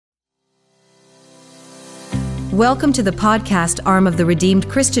Welcome to the podcast arm of the Redeemed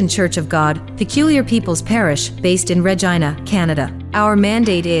Christian Church of God, Peculiar People's Parish, based in Regina, Canada. Our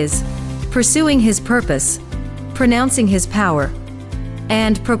mandate is pursuing His purpose, pronouncing His power,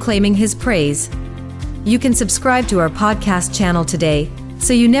 and proclaiming His praise. You can subscribe to our podcast channel today,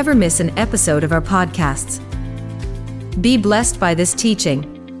 so you never miss an episode of our podcasts. Be blessed by this teaching.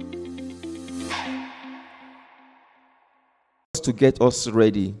 To get us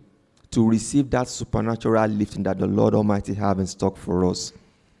ready to receive that supernatural lifting that the Lord Almighty have in stock for us.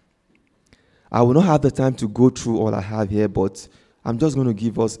 I will not have the time to go through all I have here, but I'm just going to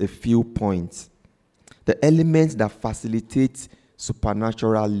give us a few points. The elements that facilitate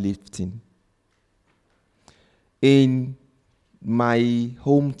supernatural lifting. In my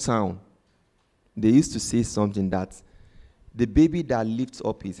hometown, they used to say something that the baby that lifts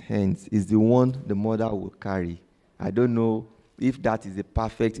up his hands is the one the mother will carry. I don't know if that is a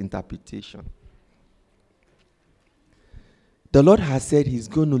perfect interpretation. The Lord has said He's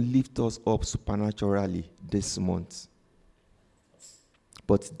going to lift us up supernaturally this month.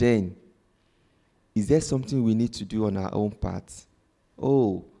 But then, is there something we need to do on our own part?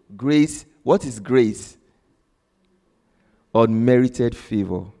 Oh, grace. What is grace? Unmerited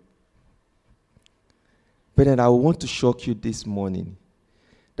favor. But then I want to shock you this morning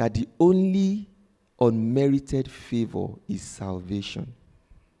that the only unmerited favor is salvation.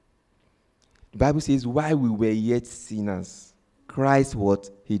 The Bible says, while we were yet sinners, Christ what?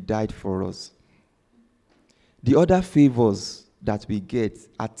 He died for us. The other favors that we get,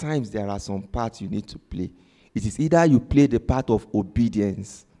 at times there are some parts you need to play. It is either you play the part of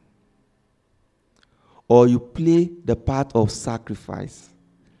obedience, or you play the part of sacrifice,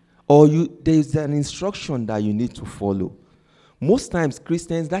 or there is an instruction that you need to follow. Most times,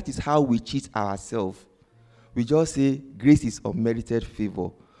 Christians, that is how we cheat ourselves. We just say, grace is unmerited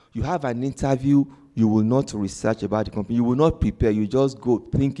favor. You have an interview, you will not research about the company. You will not prepare. You just go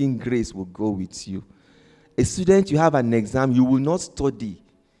thinking grace will go with you. A student, you have an exam, you will not study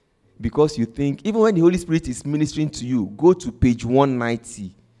because you think, even when the Holy Spirit is ministering to you, go to page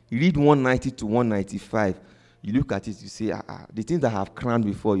 190. You read 190 to 195. You look at it, you say, the things that I have crammed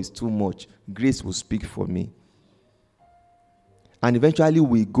before is too much. Grace will speak for me. And eventually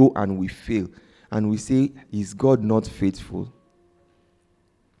we go and we fail. And we say, is God not faithful?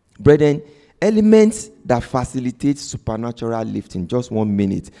 Brethren, elements that facilitate supernatural lifting. Just 1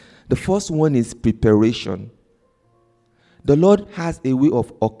 minute. The first one is preparation. The Lord has a way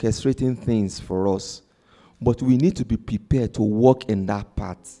of orchestrating things for us. But we need to be prepared to walk in that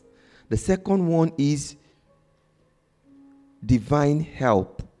path. The second one is divine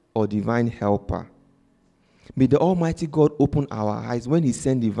help or divine helper. May the Almighty God open our eyes when He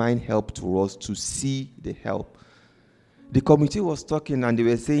sent divine help to us to see the help. The committee was talking and they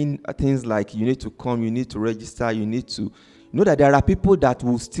were saying things like, you need to come, you need to register, you need to... You know that there are people that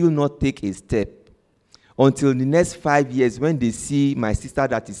will still not take a step until the next 5 years when they see my sister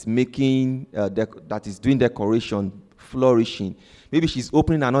that is making, that is doing decoration, flourishing. Maybe she's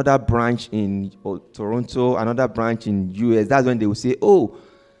opening another branch in Toronto, another branch in US. That's when they will say, oh,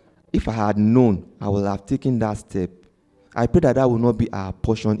 if I had known, I would have taken that step. I pray that will not be our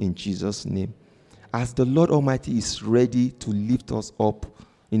portion in Jesus' name. As the Lord Almighty is ready to lift us up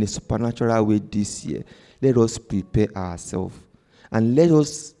in a supernatural way this year, let us prepare ourselves. And let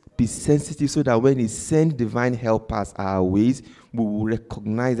us be sensitive so that when He sends divine helpers our ways, we will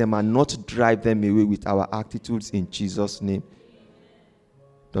recognize them and not drive them away with our attitudes in Jesus' name.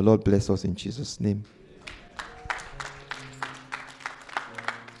 The Lord bless us in Jesus' name.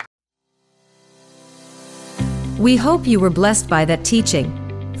 We hope you were blessed by that teaching.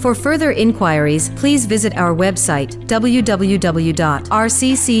 For further inquiries, please visit our website,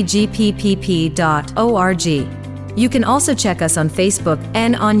 www.rccgppp.org. You can also check us on Facebook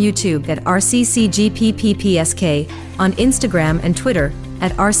and on YouTube at RCCGPPPSK, on Instagram and Twitter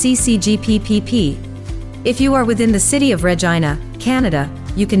at RCCGPPP. If you are within the city of Regina, Canada,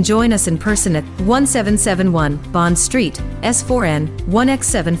 you can join us in person at 1771 Bond Street, S4N,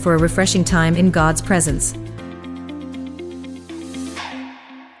 1X7 for a refreshing time in God's presence.